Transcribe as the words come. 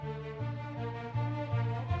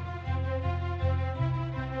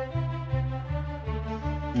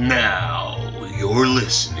Now you're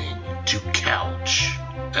listening to Couch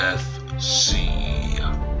FC.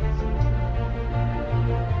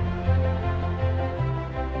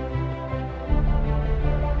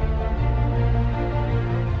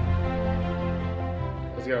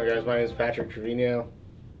 How's it going, guys? My name is Patrick Trevino,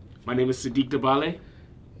 My name is Sadiq Dabale.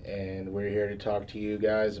 and we're here to talk to you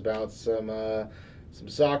guys about some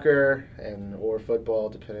soccer or football,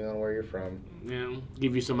 depending on where you're from.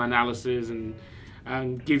 Give you some analysis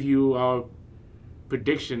and give you our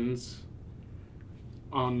predictions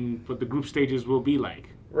on what the group stages will be like.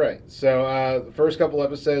 Right. So the first couple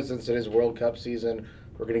episodes, since it is World Cup season,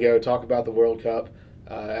 we're going to go talk about the World Cup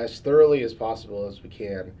as thoroughly as possible as we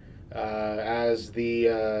can. As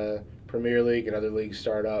the Premier League and other leagues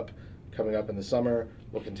start up, coming up in the summer,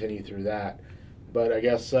 we'll continue through that. But I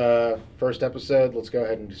guess first episode, let's go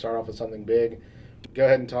ahead and start off with something big. Go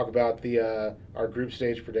ahead and talk about the our group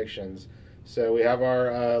stage predictions. So we have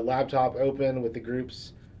our laptop open with the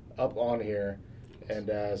groups up on here. And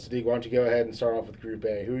Sadiq, why don't you go ahead and start off with Group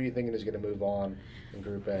A? Who are you thinking is going to move on in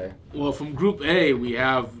Group A? Well, from Group A, we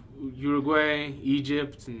have Uruguay,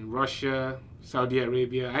 Egypt, and Russia, Saudi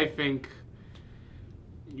Arabia. I think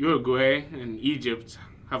Uruguay and Egypt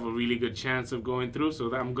have a really good chance of going through,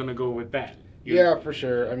 so I'm going to go with that. Yeah, for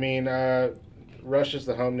sure. I mean, Russia's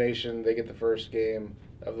the home nation. They get the first game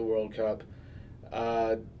of the World Cup.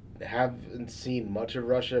 Haven't seen much of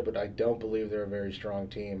Russia, but I don't believe they're a very strong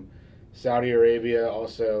team. Saudi Arabia,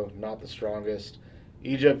 also not the strongest.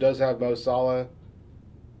 Egypt does have Mo Salah.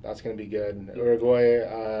 That's going to be good.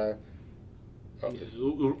 Uruguay...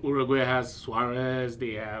 Uruguay has Suarez.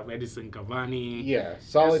 They have Edison Cavani. Yeah,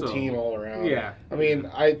 solid So, team all around. yeah. I mean,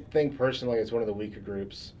 I think personally it's one of the weaker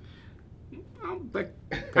groups.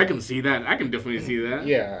 I can see that. I can definitely see that.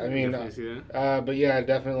 Yeah, I mean, definitely see that. but yeah,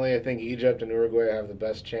 definitely I think Egypt and Uruguay have the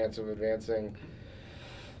best chance of advancing.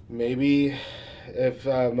 Maybe if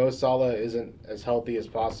Mo Salah isn't as healthy as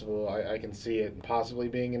possible, I can see it possibly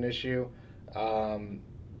being an issue.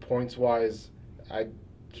 Points-wise, I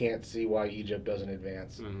can't see why Egypt doesn't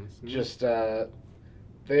advance. Just, I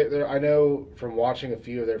know from watching a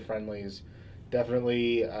few of their friendlies,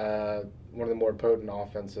 definitely one of the more potent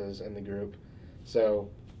offenses in the group. So,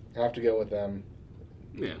 I have to go with them.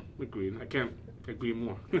 Yeah, agreed. I can't agree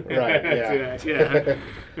more. Right, yeah.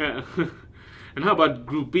 Yeah. And how about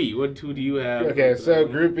Group B? Who do you have? Okay, so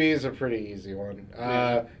Group B is a pretty easy one.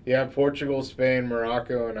 You have Portugal, Spain,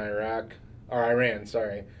 Morocco, and Iran,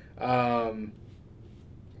 sorry. Yeah,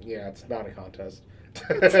 it's not a contest.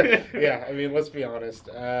 Yeah, I mean, let's be honest.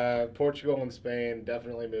 Portugal and Spain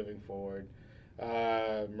definitely moving forward.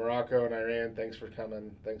 Morocco and Iran, thanks for coming.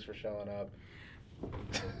 Thanks for showing up.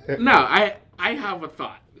 No, I have a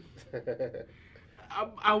thought.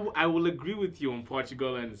 I will agree with you on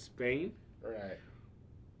Portugal and Spain. Right.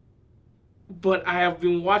 But I have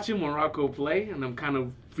been watching Morocco play, and I'm kind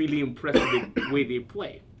of really impressed with the way they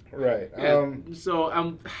play. Right. Yeah.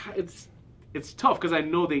 So it's tough because I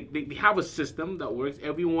know they have a system that works.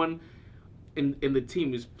 Everyone in the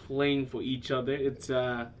team is playing for each other. It's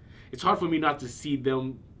hard for me not to see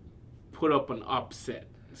them put up an upset.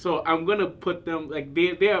 So I'm gonna put them like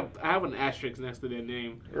they have. I have an asterisk next to their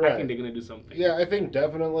name. Right. I think they're gonna do something. Yeah, I think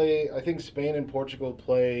definitely. I think Spain and Portugal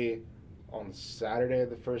play on Saturday of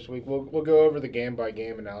the first week. We'll go over the game by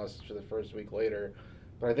game analysis for the first week later,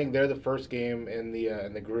 but I think they're the first game in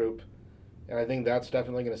the group, and I think that's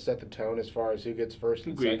definitely going to set the tone as far as who gets first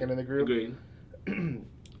and second in the group. Agreed.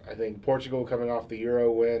 I think Portugal coming off the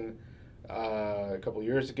Euro win a couple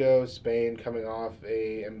years ago, Spain coming off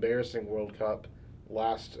a embarrassing World Cup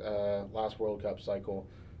last World Cup cycle,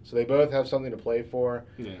 so they both have something to play for.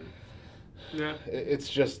 Yeah. Yeah. It's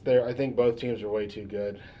just there. I think both teams are way too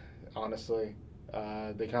good. Honestly,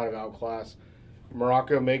 they kind of outclass.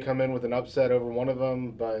 Morocco may come in with an upset over one of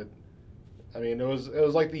them, but I mean it was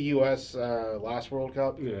like the U.S. Last World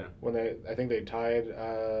Cup when I think they tied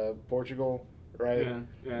Portugal, right?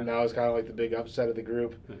 Yeah. And that was kind of like the big upset of the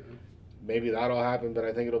group. Yeah. Maybe that'll happen, but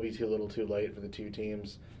I think it'll be too little, too late for the two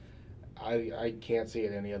teams. I can't see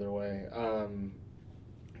it any other way.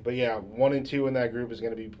 But yeah, 1 and 2 in that group is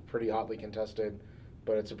going to be pretty hotly contested.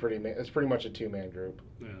 But it's pretty much a two-man group.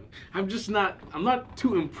 Yeah. I'm not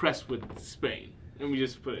too impressed with Spain. Let me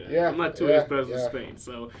just put it. Yeah, I'm not too impressed with Spain.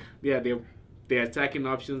 So yeah, they're attacking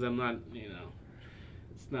options. I'm not.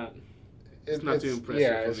 It's not too impressive.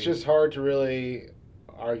 Yeah, for it's me. just hard to really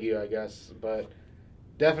argue, I guess. But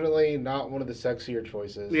definitely not one of the sexier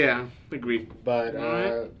choices. Yeah, agreed. But All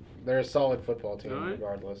right. they're a solid football team, All right.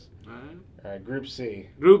 regardless. All right, Group C.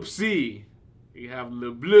 Group C. We have Le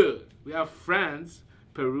Bleu. We have France,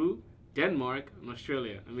 Peru, Denmark, and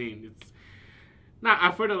Australia. I mean, Now,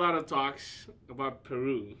 I've heard a lot of talks about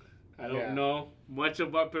Peru. I don't Yeah. know much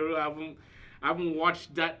about Peru. I haven't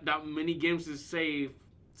watched that many games to say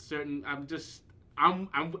certain.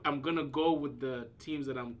 I'm gonna go with the teams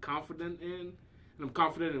that I'm confident in. And I'm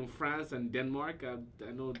confident in France and Denmark.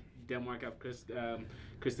 I know Denmark have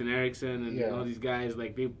Christian Eriksen and Yeah. all these guys.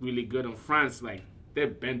 Like, they're really good. And France, like, their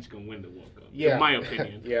bench can win the World Cup. Yeah. In my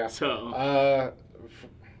opinion. Yeah. So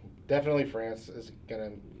Definitely France is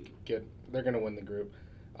gonna they're gonna win the group.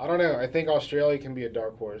 I don't know. I think Australia can be a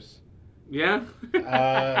dark horse. yeah.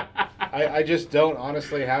 I just don't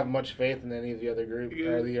honestly have much faith in any of the other group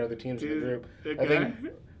or the other teams in the group. I think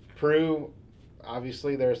Peru,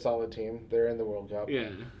 obviously, they're a solid team. They're in the World Cup. Yeah.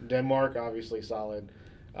 Denmark, obviously solid.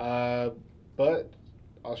 But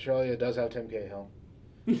Australia does have Tim Cahill.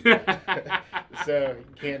 So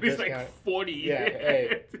you can't He's discount. like 40. Yeah,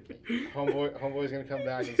 hey. Homeboy's gonna come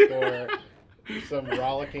back and score some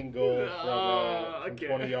rollicking goal from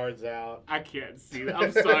 20 yards out. I can't see that.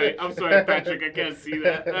 I'm sorry, Patrick. I can't see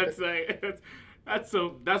that. That's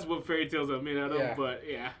what fairy tales are made out of. Yeah. But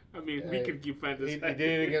yeah, I mean, we can keep He fantasizing.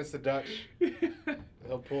 did it against the Dutch.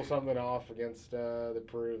 He'll pull something off against the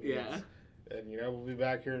Peruvians. Yeah. And we'll be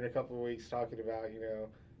back here in a couple of weeks talking about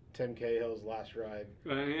Tim Cahill's last ride.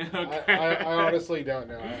 Okay. I honestly don't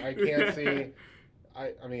know. I can't see.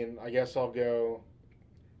 I mean, I guess I'll go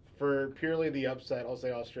for purely the upset. I'll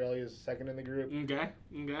say Australia's second in the group. Okay.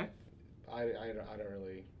 I don't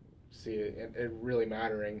really see it really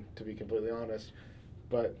mattering, to be completely honest.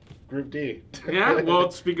 But Group D. Yeah.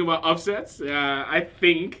 Well, speaking about upsets, I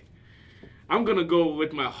think I'm gonna go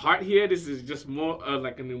with my heart here. This is just more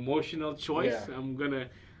like an emotional choice. Yeah.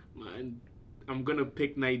 I'm gonna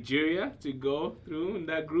pick Nigeria to go through in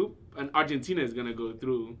that group, and Argentina is gonna go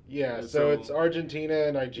through. Yeah, so it's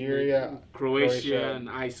Argentina, Nigeria, Croatia, and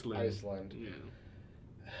Iceland. Iceland. Yeah.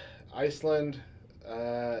 Iceland,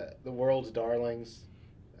 the world's darlings,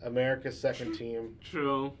 America's second team.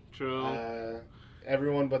 True.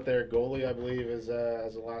 Everyone but their goalie, I believe, has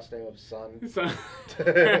a last name of Son. So,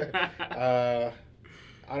 I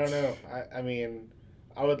don't know. I mean,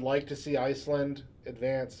 I would like to see Iceland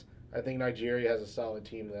advance. I think Nigeria has a solid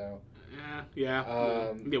team, though.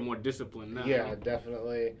 yeah. They're more disciplined now. Yeah,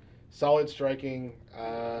 definitely. Solid striking,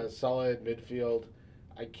 solid midfield.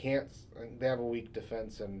 They have a weak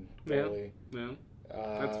defense and goalie. Yeah.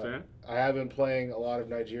 That's fair. I have been playing a lot of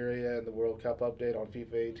Nigeria in the World Cup update on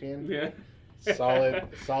FIFA 18. Yeah.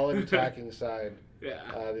 Solid attacking side.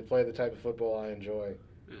 Yeah. They play the type of football I enjoy.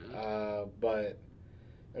 Yeah. But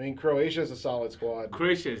I mean, Croatia is a solid squad.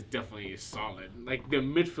 Croatia is definitely solid. Like, their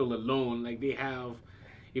midfield alone, like, they have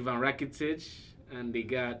Ivan Rakitic and they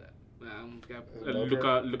got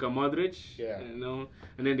Luka Modric. Yeah. And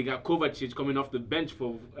then they got Kovacic coming off the bench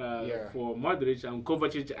for Modric, and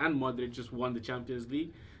Kovacic and Modric just won the Champions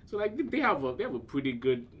League. So, like, they have a pretty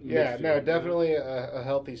good Yeah, midfield, no, definitely a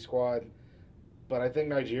healthy squad. But I think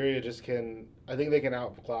Nigeria I think they can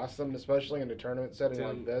outclass them, especially in a tournament setting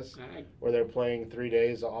like this, where they're playing 3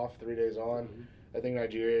 days off, 3 days on. Mhm. I think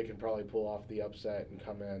Nigeria can probably pull off the upset and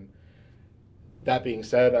come in. That being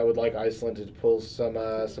said, I would like Iceland to pull some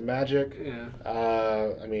magic. Yeah.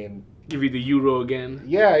 I mean, Give you the Euro again.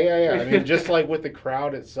 yeah. I mean, just like with the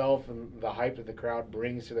crowd itself and the hype that the crowd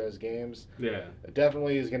brings to those games, Yeah. it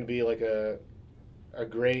definitely is going to be like a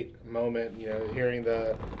great moment, hearing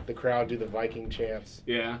the crowd do the Viking chants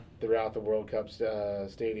Yeah. throughout the World Cup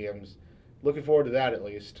stadiums. Looking forward to that at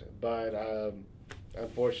least, but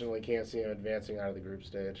unfortunately can't see him advancing out of the group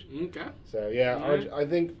stage. Okay. So I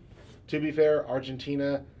think, to be fair,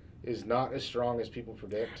 Argentina is not as strong as people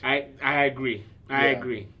predict. I agree. I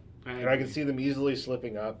agree. And I can see them easily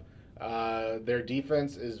slipping up. Their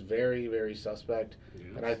defense is very, very suspect,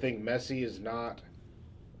 and I think Messi is not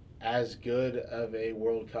as good of a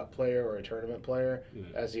World Cup player or a tournament player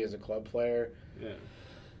as he is a club player. Yeah.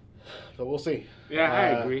 But we'll see. Yeah,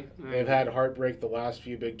 I agree. They've had heartbreak the last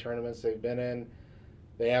few big tournaments they've been in.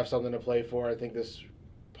 They have something to play for. I think this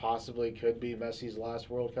possibly could be Messi's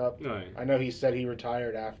last World Cup. Right. I know he said he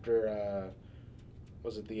retired after,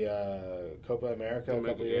 was it the Copa America a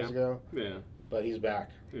couple years ago? Yeah. But he's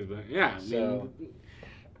back. Yeah.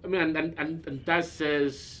 I mean, and that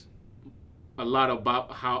says a lot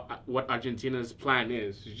about what Argentina's plan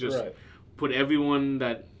is. It's just put everyone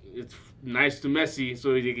that it's nice to Messi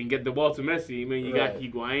so they can get the ball to Messi. I mean, you got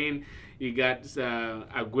Higuain, you got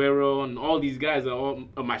Aguero, and all these guys are all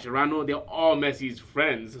Mascherano. They're all Messi's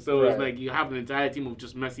friends. So it's like you have an entire team of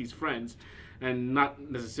just Messi's friends, and not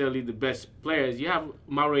necessarily the best players. You have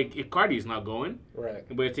Mauro Icardi is not going. Right.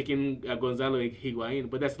 But you're taking Gonzalo Higuain.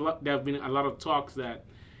 But there have been a lot of talks that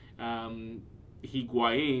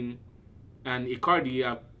Higuain and Icardi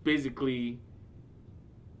are basically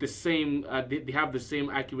the same. They have the same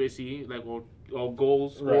accuracy, like or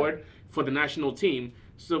goals scored for the national team.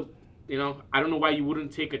 So I don't know why you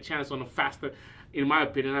wouldn't take a chance on a faster. In my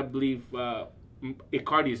opinion, I believe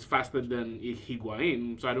Icardi is faster than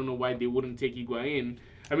Higuain. So I don't know why they wouldn't take Higuain.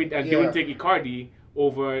 I mean, they wouldn't take Icardi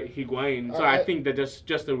over Higuain. So I think that there's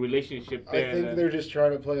just a relationship there. I think they're just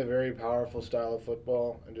trying to play a very powerful style of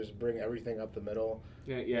football and just bring everything up the middle.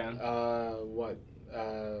 Yeah.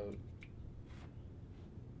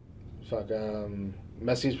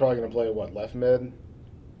 Messi's probably going to play, left mid?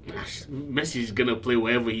 Messi's going to play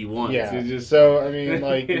wherever he wants. Yeah. So, I mean,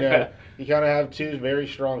 you kind of have two very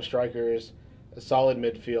strong strikers, a solid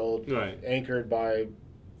midfield, anchored by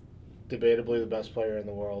debatably the best player in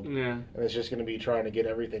the world. Yeah. And it's just going to be trying to get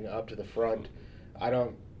everything up to the front. I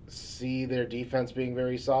don't see their defense being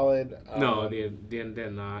very solid. No,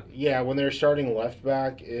 they're not. Yeah, when their starting left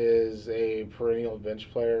back is a perennial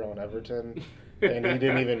bench player on Everton, and he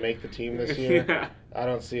didn't even make the team this year, I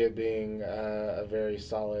don't see it being a very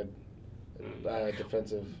solid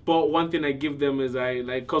defensive. But one thing I give them is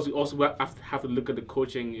because we also have to look at the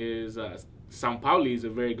coaching is Sampaoli is a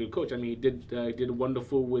very good coach. I mean, he did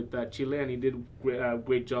wonderful with Chile, and he did a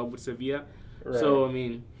great job with Sevilla. Right. So, I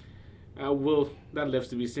mean, that left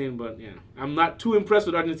to be seen. But, yeah, I'm not too impressed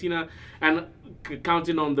with Argentina. And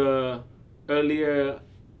counting on the earlier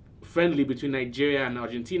friendly between Nigeria and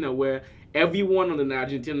Argentina, where everyone on the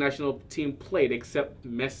Argentina national team played except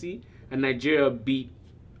Messi, and Nigeria beat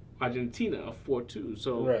Argentina 4-2.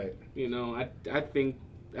 So,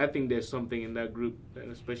 I think there's something in that group, that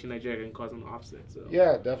especially Nigeria, can cause an offset. So.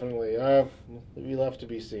 Yeah, definitely. It'll be left to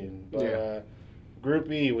be seen. But Group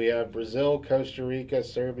E, we have Brazil, Costa Rica,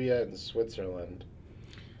 Serbia, and Switzerland.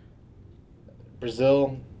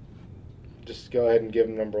 Brazil, just go ahead and give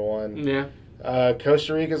them number one. Yeah.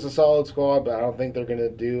 Costa Rica's a solid squad, but I don't think they're going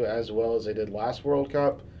to do as well as they did last World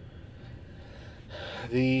Cup.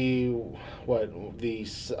 Between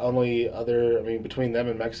them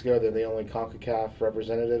and Mexico, they're the only CONCACAF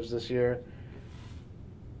representatives this year.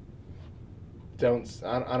 I don't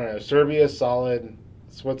know. Serbia's solid.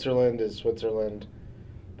 Switzerland is Switzerland.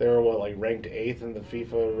 They were ranked 8th in the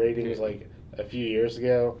FIFA ratings a few years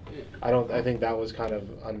ago. I think that was kind of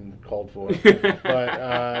uncalled for.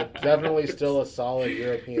 But definitely still a solid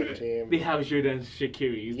European team. They have Xherdan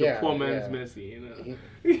Shaqiri. He's the poor man's Messi,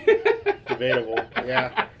 Debatable.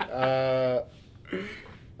 Yeah.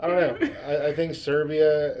 I don't know. I think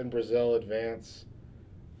Serbia and Brazil advance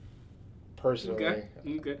personally.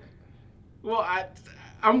 Okay. Well,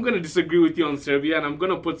 I'm going to disagree with you on Serbia, and I'm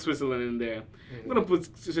going to put Switzerland in there. I'm going to put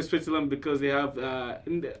Switzerland because they have I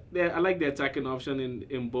like the attacking option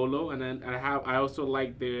in Bolo, and then I also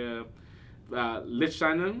like their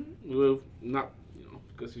Lichtsteiner. Well, not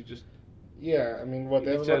because you just they have a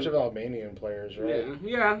bunch of Albanian players, right?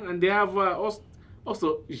 Yeah, and they have also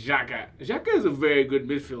Xhaka. Xhaka is a very good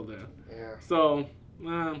midfielder. Yeah. So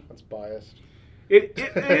that's biased.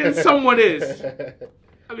 It somewhat is.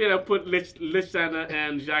 I mean, I put Lichtsteiner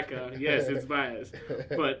and Xhaka. Yes, it's biased.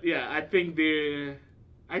 But, yeah, I think to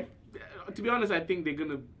be honest, I think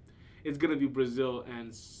it's going to be Brazil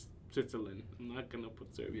and Switzerland. I'm not going to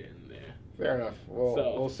put Serbia in there. Fair enough.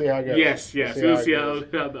 We'll see how it goes. Yes. We'll see how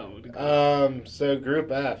that one goes. So, Group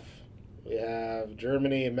F, we have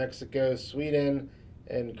Germany, Mexico, Sweden,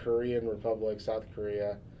 and Korean Republic, South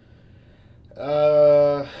Korea.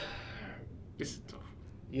 This is tough.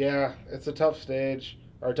 Yeah, it's a tough stage.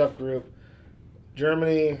 Or a tough group.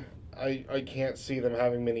 Germany, I can't see them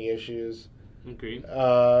having many issues. Okay.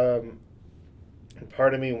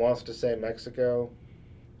 Part of me wants to say Mexico.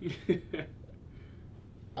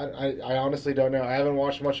 I honestly don't know. I haven't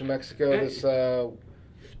watched much of Mexico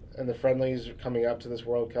in the friendlies coming up to this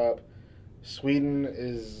World Cup. Sweden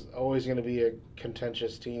is always going to be a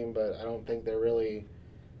contentious team, but I don't think they're really...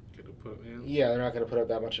 they're not going to put up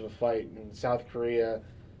that much of a fight. And South Korea...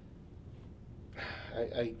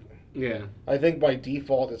 I think by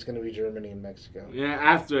default it's going to be Germany and Mexico. Yeah,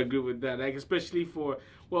 I have to agree with that. Especially for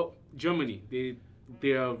Germany,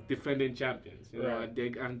 they are defending champions. Right.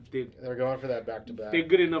 They're going for that back to back. They're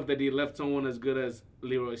good enough that they left someone as good as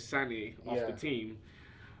Leroy Sané off the team.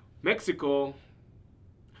 Mexico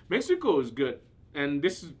is good, and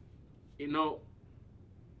this is,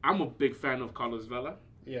 I'm a big fan of Carlos Vela.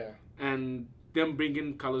 Yeah. And them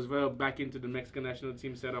bringing Carlos Vela back into the Mexican national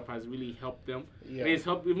team setup has really helped them. Yeah. And it's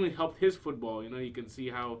even helped his football. You can see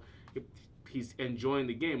how he's enjoying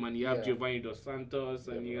the game. And you have Giovanni Dos Santos,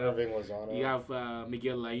 and you have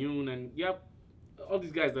Miguel Layun, and you have all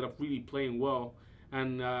these guys that are really playing well.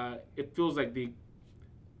 And it feels like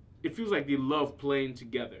it feels like they love playing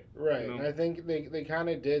together. Right. You know? And I think they kind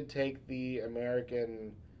of did take the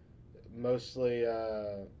American, mostly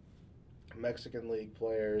Mexican League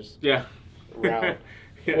players Yeah. route,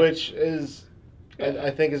 Yeah. which is, Yeah.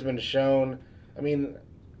 I think, has been shown. I mean,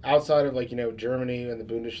 outside of Germany and the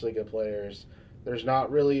Bundesliga players, there's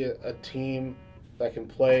not really a team that can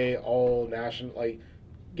play all national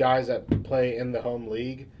guys that play in the home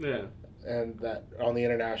league Yeah. and that on the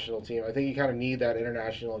international team. I think you kind of need that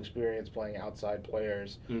international experience playing outside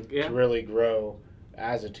players Yeah. to really grow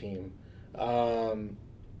as a team.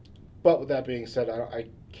 But with that being said, I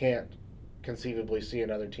can't conceivably see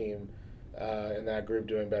another team in that group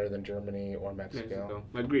doing better than Germany or Mexico.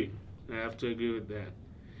 Agreed. I have to agree with that.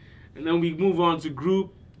 And then we move on to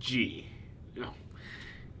Group G. You know,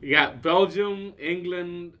 you got Belgium,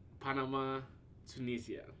 England, Panama,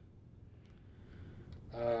 Tunisia.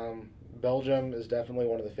 Belgium is definitely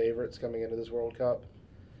one of the favorites coming into this World Cup.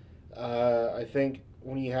 I think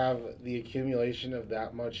when you have the accumulation of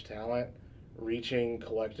that much talent reaching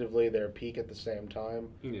collectively their peak at the same time,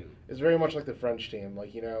 Yeah. it's very much like the French team.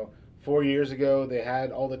 4 years ago they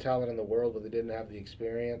had all the talent in the world, but they didn't have the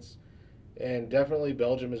experience. And definitely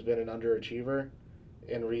Belgium has been an underachiever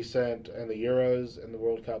in the Euros and the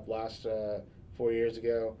World Cup last 4 years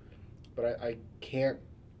ago. But I can't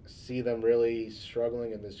see them really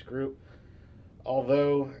struggling in this group.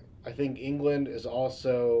 Although I think England is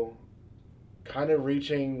also kind of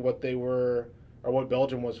reaching what they were, or what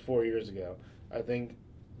Belgium was 4 years ago. I think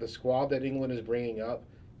the squad that England is bringing up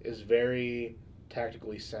is very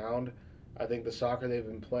tactically sound. I think the soccer they've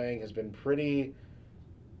been playing has been pretty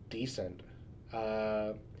decent.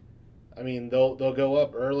 I mean, they'll go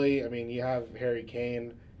up early. I mean, you have Harry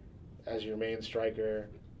Kane as your main striker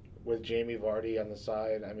with Jamie Vardy on the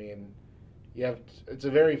side. I mean, it's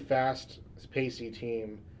a very fast, pacey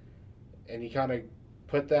team, and you kind of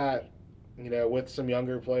put that, with some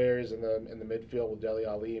younger players in the midfield with Dele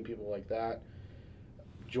Alli and people like that.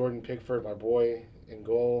 Jordan Pickford, my boy, in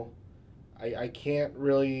goal. I can't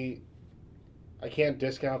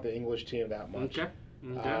discount the English team that much. Okay.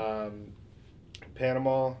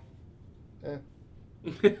 Panama,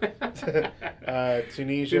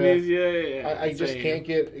 Tunisia. Yeah. I just can't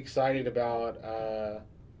get excited about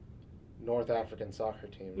North African soccer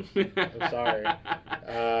teams. I'm sorry.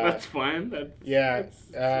 That's fine.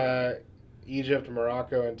 Egypt,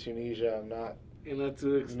 Morocco, and Tunisia. I'm not. You're not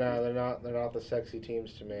too excited. No, they're not the sexy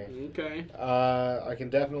teams to me. Okay. I can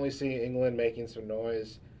definitely see England making some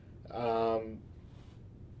noise. I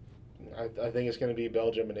think it's going to be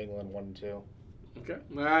Belgium and England 1-2. Okay.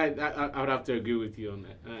 I would have to agree with you on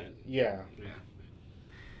that. Yeah.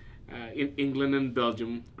 In England and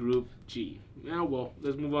Belgium, Group G. Now, well,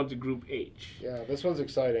 let's move on to Group H. Yeah, this one's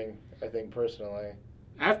exciting, I think, personally.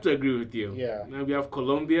 I have to agree with you. Yeah. Now we have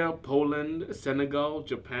Colombia, Poland, Senegal,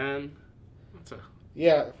 Japan.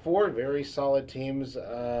 Yeah, 4 very solid teams.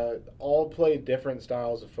 All play different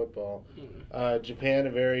styles of football. Japan,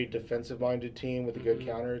 a very defensive-minded team with a good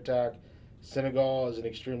counterattack. Senegal is an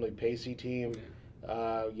extremely pacey team.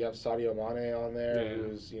 You have Sadio Mane on there,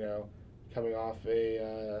 who's coming off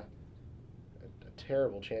a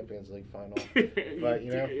terrible Champions League final. But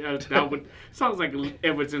that would sounds like an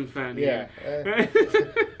Everton fan. Yeah.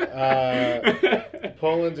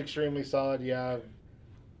 Poland's extremely solid. You have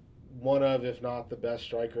one of, if not the best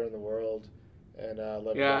striker in the world, and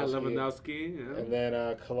Lewandowski. Yeah, Lewandowski. Yeah. And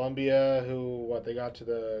then Colombia, who they got to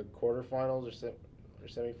the quarterfinals or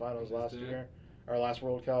semifinals last year, or last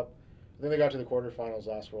World Cup. I think they got to the quarterfinals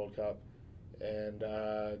last World Cup, and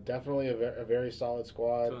definitely a very solid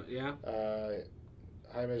squad. So, yeah.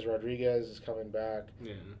 James Rodriguez is coming back.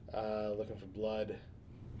 Yeah. Looking for blood.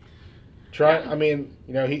 I mean,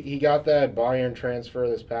 he got that Bayern transfer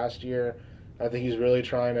this past year. I think he's really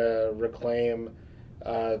trying to reclaim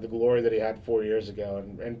the glory that he had 4 years ago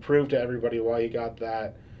and prove to everybody why he got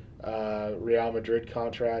that Real Madrid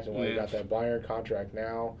contract and why he got that Bayern contract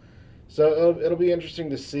now. So it'll be interesting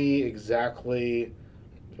to see exactly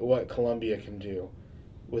what Colombia can do.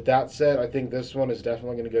 With that said, I think this one is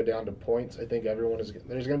definitely going to go down to points. I think there's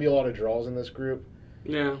going to be a lot of draws in this group.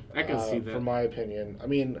 Yeah, I can see that. From my opinion. I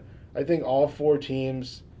mean, I think all 4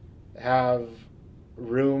 teams have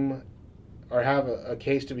room or have a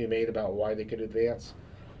case to be made about why they could advance.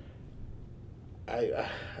 I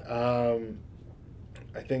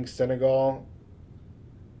think Senegal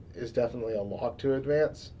is definitely a lock to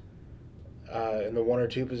advance. In the 1 or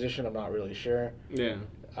 2 position, I'm not really sure. Yeah.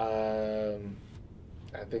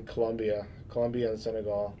 I think Colombia and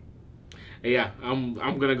Senegal. Yeah, I'm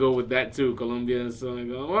gonna go with that too. Colombia and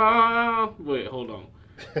Senegal. Well, wait, hold on.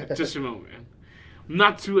 Just a moment.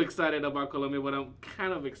 not too excited about Colombia, but I'm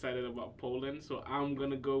kind of excited about Poland. So I'm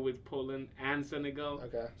gonna go with Poland and Senegal.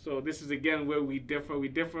 Okay. So this is again where we differ. We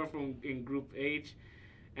differ from in Group H,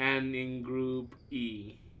 and in Group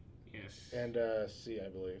E. Yes. And C, I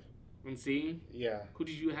believe. And C. Yeah. Who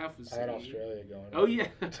did you have for C? I had Australia going. Oh yeah.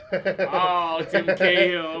 Oh, Tim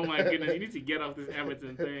Cahill. Oh my goodness, you need to get off this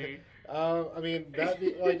Everton thing. I mean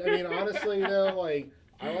honestly, you know, like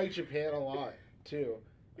I like Japan a lot too.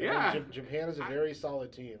 I think Japan is a very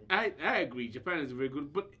solid team. I agree. Japan is very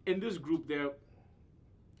good, but in this group, they're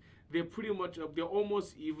pretty much up. They're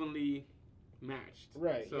almost evenly matched.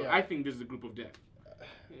 Right. So yeah. I think this is a group of death.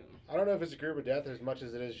 Yeah. I don't know if it's a group of death as much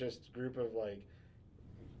as it is just a group of like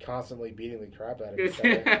constantly beating the crap out of each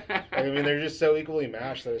other. I mean, they're just so equally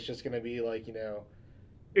matched that it's just going to be like, you know,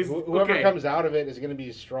 whoever comes out of it is going to be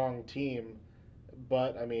a strong team.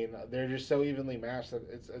 But I mean, they're just so evenly matched that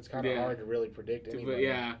it's kind of hard to really predict anybody.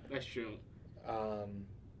 Yeah, that's true.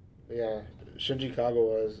 Yeah, Shinji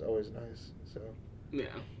Kagawa is always nice. So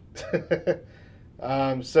yeah.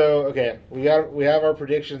 So okay, we have our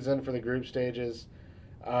predictions in for the group stages.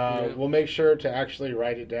 We'll make sure to actually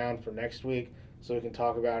write it down for next week so we can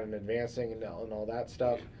talk about it in advancing and all that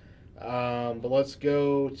stuff. But let's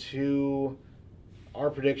go to our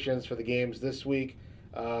predictions for the games this week.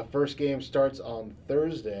 First game starts on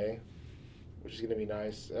Thursday, which is going to be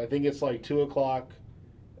nice. I think it's like 2 o'clock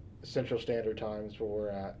Central Standard Time is where we're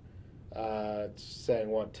at. It's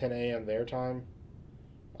saying, 10 a.m. their time?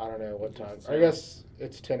 I don't know what time. I guess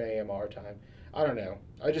it's 10 a.m. our time. I don't know.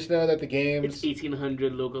 I just know that the games... It's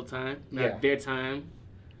 1800 local time, not their time.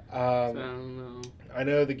 So I don't know. I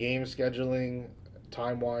know the game scheduling,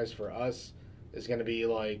 time-wise, for us is going to be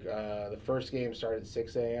like the first game started at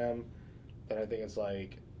 6 a.m., and I think it's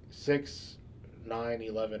like 6, 9,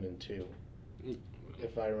 11, and 2,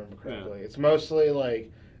 if I remember correctly. Yeah. It's mostly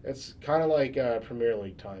like, it's kind of like Premier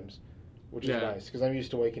League times, which is nice, because I'm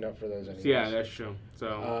used to waking up for those anyways. Yeah, that's true.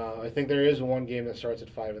 So I think there is one game that starts at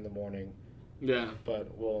 5 in the morning. Yeah.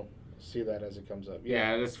 But we'll see that as it comes up.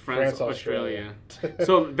 Yeah, that's France Australia.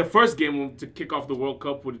 So the first game to kick off the World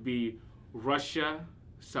Cup would be Russia,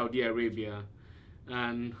 Saudi Arabia,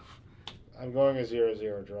 and... I'm going a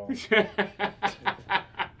 0-0 draw.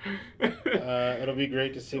 It'll be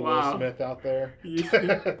great to see Will Smith out there.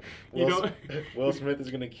 Will Smith is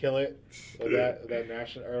going to kill it with that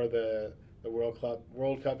national or the World Cup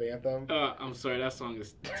anthem. I'm sorry, that song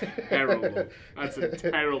is terrible. That's a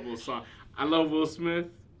terrible song. I love Will Smith.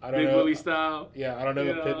 Big Willie style. Yeah, I don't know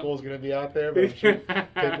if Pitbull's going to be out there, but I'm sure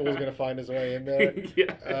Pitbull's going to find his way in there.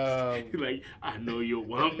 Yeah. Like, I know you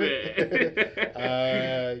want me. Yeah,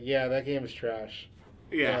 that game is trash.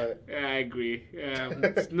 Yeah, I agree.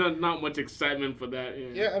 It's not much excitement for that.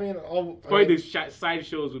 Yeah, I mean... Probably the side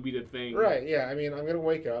shows would be the thing. Right, yeah. I mean, I'm going to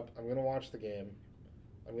wake up. I'm going to watch the game.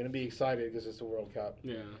 I'm going to be excited because it's the World Cup.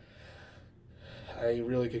 Yeah. I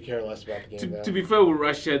really could care less about the game. To be fair with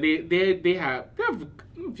Russia, they have a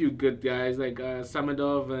few good guys like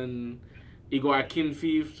Samedov and Igor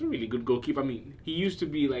Akinfeev. It's a really good goalkeeper. I mean, he used to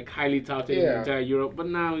be like highly touted in the entire Europe, but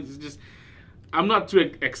now it's just. I'm not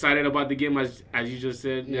too excited about the game as you just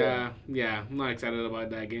said. Yeah, I'm not excited about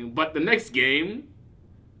that game. But the next game,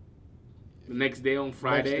 the next day on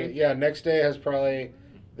Friday. Next day has probably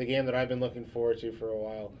the game that I've been looking forward to for a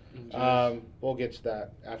while. We'll get to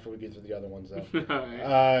that after we get through the other ones, though.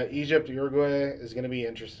 Right. Egypt, Uruguay is going to be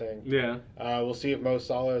interesting. Yeah. We'll see if Mo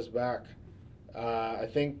Salah is back. I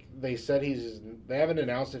think they said they haven't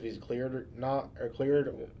announced if he's cleared or not.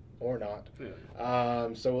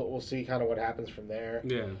 Yeah. So we'll see kind of what happens from there.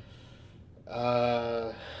 Yeah.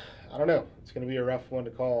 I don't know. It's going to be a rough one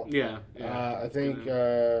to call. Yeah. I think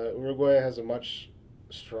Uruguay has a much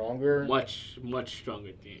stronger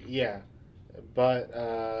team. Yeah, but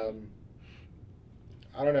I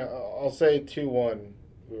don't know. I'll say 2-1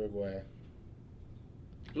 Uruguay.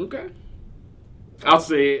 Okay. I'll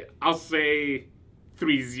say 3-0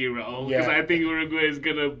 because I think Uruguay is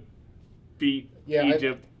gonna beat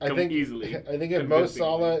Egypt easily. I think if Mo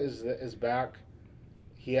Salah is back,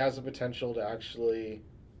 he has the potential to actually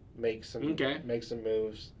make some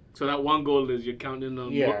moves. So that one goal is you're counting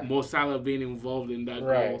on Mo Salah being involved in that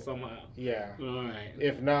goal somehow. Yeah. All right.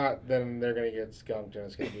 If not, then they're gonna get skunked and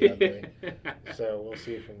it's gonna be ugly. So we'll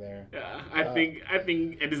see from there. Yeah, I think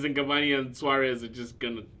Edison Cavani and Suarez are just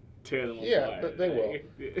gonna tear them apart. Yeah, they will.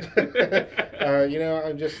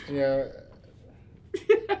 I'm just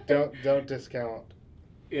don't discount.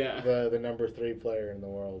 Yeah. The number 3 player in the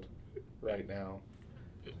world right now.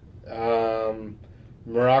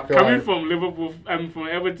 Morocco coming from Liverpool and from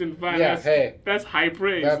Everton fans. Yeah, that's high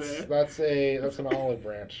praise. That's an olive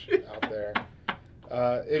branch out there.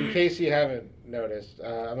 In case you haven't noticed,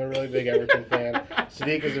 I'm a really big Everton fan.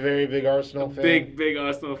 Sadiq is a very big Arsenal fan. Big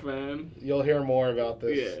Arsenal fan. You'll hear more about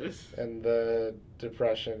this Yes. and the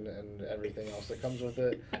depression and everything else that comes with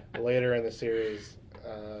it later in the series,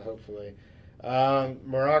 hopefully.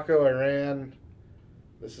 Morocco, Iran.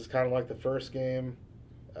 This is kind of like the first game.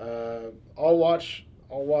 I'll watch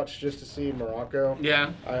just to see Morocco.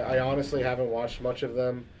 Yeah. I honestly haven't watched much of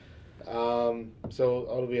them, so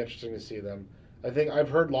it'll be interesting to see them. I think I've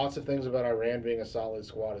heard lots of things about Iran being a solid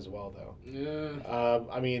squad as well, though. Yeah.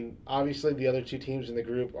 I mean, obviously the other two teams in the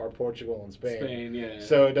group are Portugal and Spain. Spain, yeah.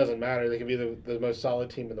 So it doesn't matter. They can be the most solid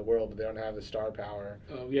team in the world, but they don't have the star power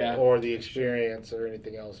Yeah. or the experience or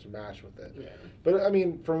anything else to match with it. Yeah. But, I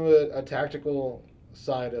mean, from a tactical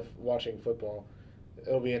side of watching football,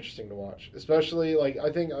 it'll be interesting to watch. Especially, like,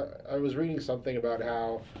 I think I was reading something about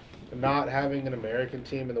how not having an American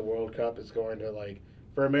team in the World Cup is going to, like,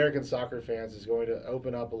 for American soccer fans, is going to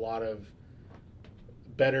open up a lot of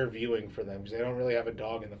better viewing for them because they don't really have a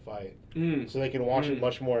dog in the fight. So they can watch it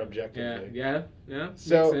much more objectively. Yeah.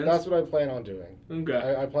 So Makes that's sense. what I plan on doing.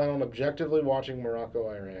 Okay. I plan on objectively watching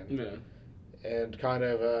Morocco-Iran Yeah. and kind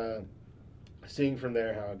of seeing from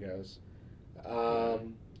there how it goes.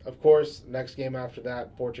 Of course, next game after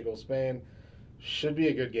that, Portugal-Spain. Should be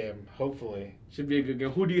a good game, hopefully. Should be a good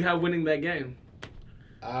game. Who do you have winning that game?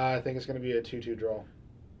 I think it's going to be a 2-2 draw.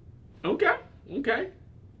 Okay.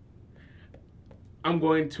 I'm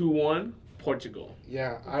going 2-1 Portugal.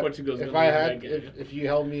 Yeah, Portugal's if gonna I win had, that game. if you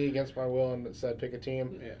held me against my will and said pick a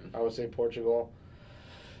team, Yeah. I would say Portugal.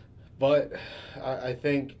 But I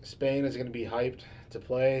think Spain is going to be hyped to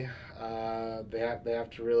play. They have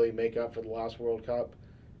to really make up for the last World Cup,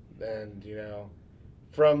 and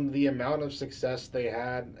from the amount of success they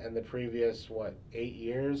had in the previous 8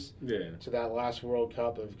 years Yeah. to that last World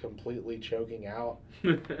Cup of completely choking out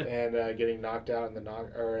and getting knocked out in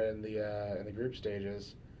the group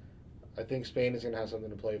stages. I think Spain is going to have something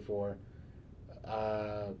to play for,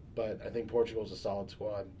 but I think Portugal's a solid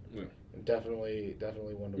squad. Yeah. And definitely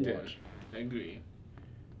one to watch. I agree.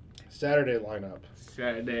 Saturday lineup: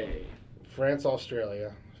 Saturday. France,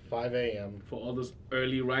 Australia, 5 a.m. For all those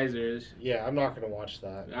early risers, Yeah, I'm not going to watch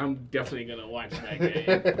that. I'm definitely going to watch that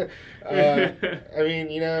game. I mean,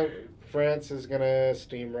 France is going to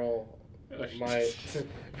steamroll Oh,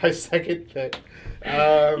 my second pick.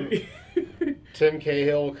 Tim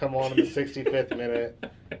Cahill will come on in the 65th minute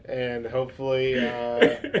and hopefully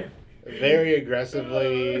very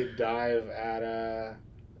aggressively dive at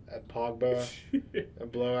Pogba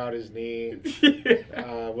and blow out his knee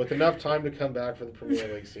with enough time to come back for the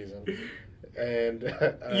Premier League season. And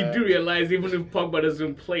You do realize even if Pogba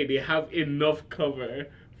doesn't play, they have enough cover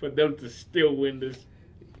for them to still win this.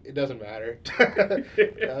 It doesn't matter.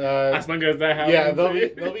 As long as that happens. Yeah, they'll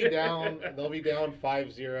be down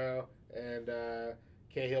 5-0, and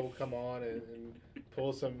Cahill will come on and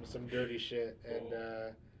pull some dirty shit, and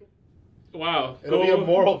wow, it'll be a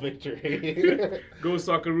moral victory. Go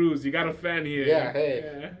Socceroos! You got a fan here. Yeah, hey.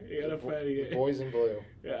 Yeah, you got a fan here. Boys in blue.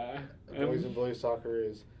 Yeah. Boys in blue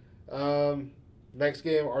Socceroos. Next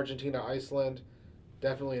game, Argentina-Iceland.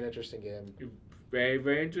 Definitely an interesting game. Very,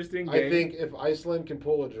 very interesting game. I think if Iceland can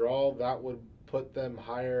pull a draw, that would put them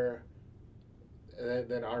higher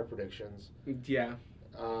than our predictions. Yeah.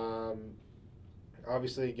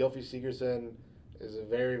 Obviously, Gylfi Sigurdsson is a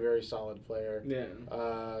very, very solid player.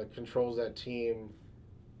 Yeah. Controls that team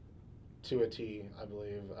to a T, I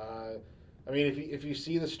believe. I mean, if you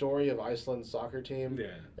see the story of Iceland's soccer team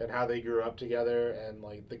and how they grew up together, and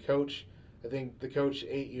like the coach, I think the coach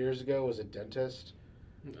 8 years ago was a dentist.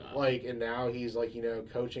 And now he's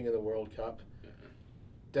coaching in the World Cup.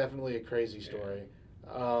 Definitely a crazy story.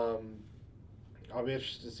 I'll be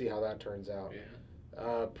interested to see how that turns out. Yeah.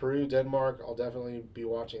 Peru, Denmark, I'll definitely be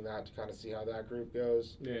watching that to kind of see how that group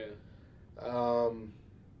goes. Yeah.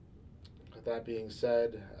 With that being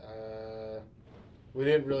said, we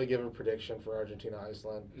didn't really give a prediction for Argentina,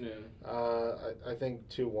 Iceland. Yeah. I think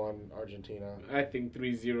 2-1 Argentina. I think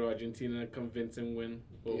 3-0 Argentina, convincing win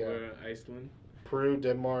over Iceland. Peru,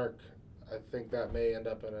 Denmark, I think that may end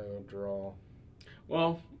up in a draw.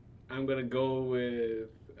 Well, I'm going to go with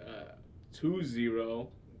 2-0.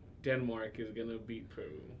 Denmark is going to beat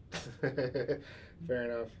Peru. Fair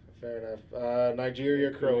enough.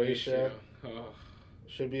 Nigeria, Croatia.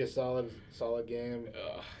 Should be a solid game.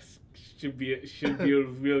 Should be a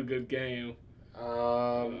real good game.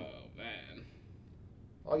 Oh, man.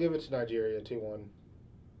 I'll give it to Nigeria, 2-1.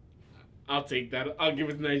 I'll take that. I'll give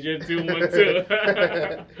it to Nigeria 2-1 too.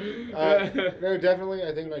 No, definitely.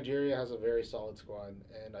 I think Nigeria has a very solid squad,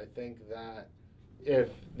 and I think that if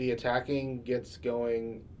the attacking gets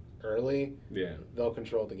going early, Yeah. they'll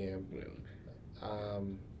control the game.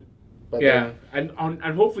 But Yeah, and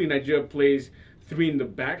hopefully Nigeria plays 3 in the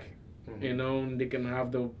back. Mhm. You know, and they can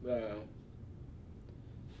have the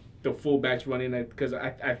fullbacks running because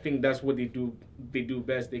I think that's what they do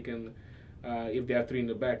best. They can if they have 3 in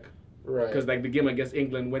the back. right. Because like the game against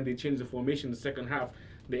England, when they changed the formation in the second half,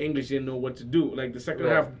 the English didn't know what to do. Like the second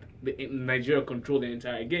Right. half, Nigeria controlled the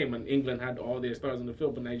entire game, and England had all their stars on the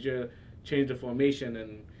field, but Nigeria changed the formation,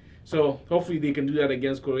 and so hopefully they can do that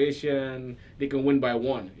against Croatia, and they can win by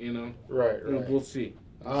 1. You know, Right. we'll see.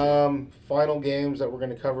 Final games that we're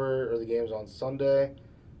going to cover are the games on Sunday.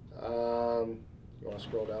 You want to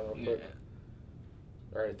scroll down real quick?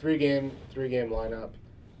 Yeah. All right, three game lineup.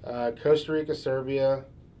 Costa Rica, Serbia.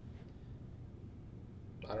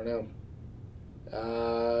 I don't know.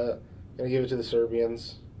 Gonna give it to the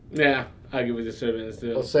Serbians. Yeah, I'll give it to Serbians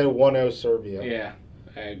too. Let's say 1-0 Serbia. Yeah,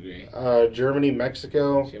 I agree. Germany,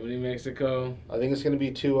 Mexico. Germany, Mexico. I think it's gonna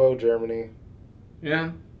be 2-0 Germany.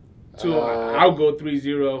 Yeah. I'll go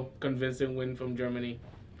 3-0, convincing win from Germany.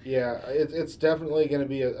 Yeah, it's definitely going to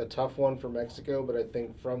be a tough one for Mexico, but I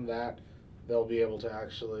think from that they'll be able to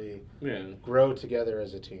actually grow together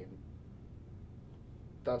as a team.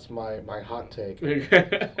 That's my hot take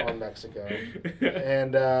on Mexico.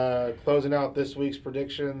 And closing out this week's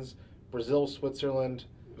predictions, Brazil, Switzerland.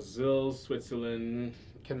 Brazil, Switzerland.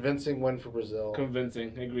 Convincing win for Brazil.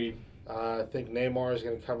 Convincing, agreed. I think Neymar is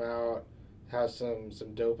going to come out, have some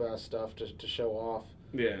dope-ass stuff to show off.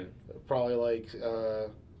 Yeah. Probably like,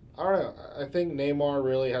 I don't know. I think Neymar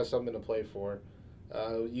really has something to play for.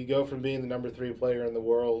 You go from being the number 3 player in the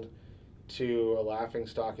world to a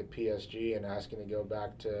laughingstock at PSG and asking to go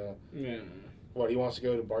back to, what, he wants to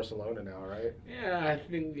go to Barcelona now, right? Yeah, I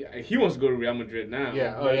think he wants to go to Real Madrid now.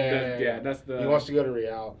 Yeah, yeah. That's the. He wants to go to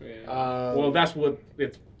Real. Yeah. Well, that's what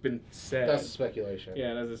it's been said. That's the speculation.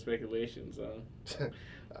 Yeah, that's the speculation. So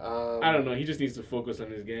I don't know. He just needs to focus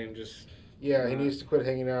on his game. He needs to quit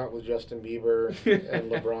hanging out with Justin Bieber and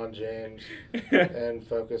LeBron James and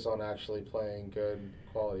focus on actually playing good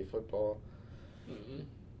quality football. Mm-hmm.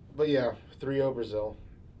 But yeah, 3-0 Brazil.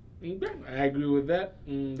 I agree with that.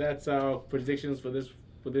 That's our predictions for this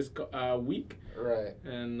week. Right.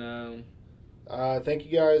 And thank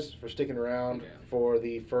you guys for sticking around for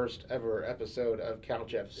the first ever episode of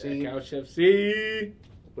Couch FC. Yeah, Couch FC.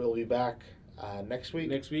 We'll be back next week.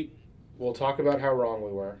 Next week. We'll talk about how wrong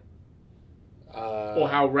we were. Or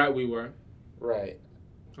how right we were. Right.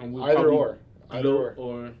 And we'll Either or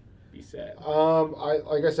be sad.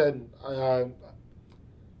 Like I said, I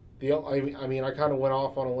kind of went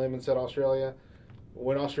off on a limb and said Australia.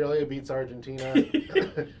 When Australia beats Argentina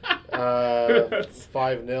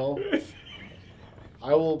 5-0,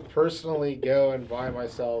 I will personally go and buy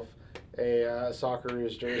myself a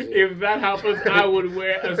Socceroos jersey. If that happens, I would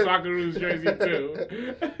wear a Socceroos jersey too.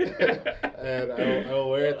 And I will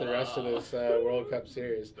wear it the rest of this World Cup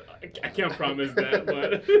series. I can't promise that,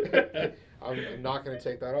 but I'm not going to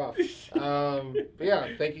take that off. But yeah,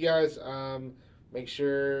 thank you guys. Make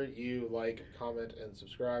sure you like, comment, and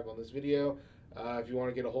subscribe on this video. If you want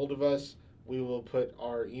to get a hold of us, we will put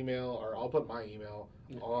our email, or I'll put my email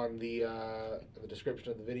on the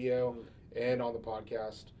description of the video and on the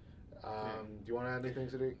podcast. Do you want to add anything,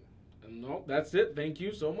 Sadiq? No, that's it. Thank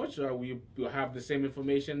you so much. We'll have the same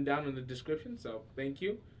information down in the description, so thank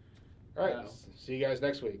you. All right. See you guys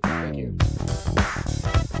next week. Thank you.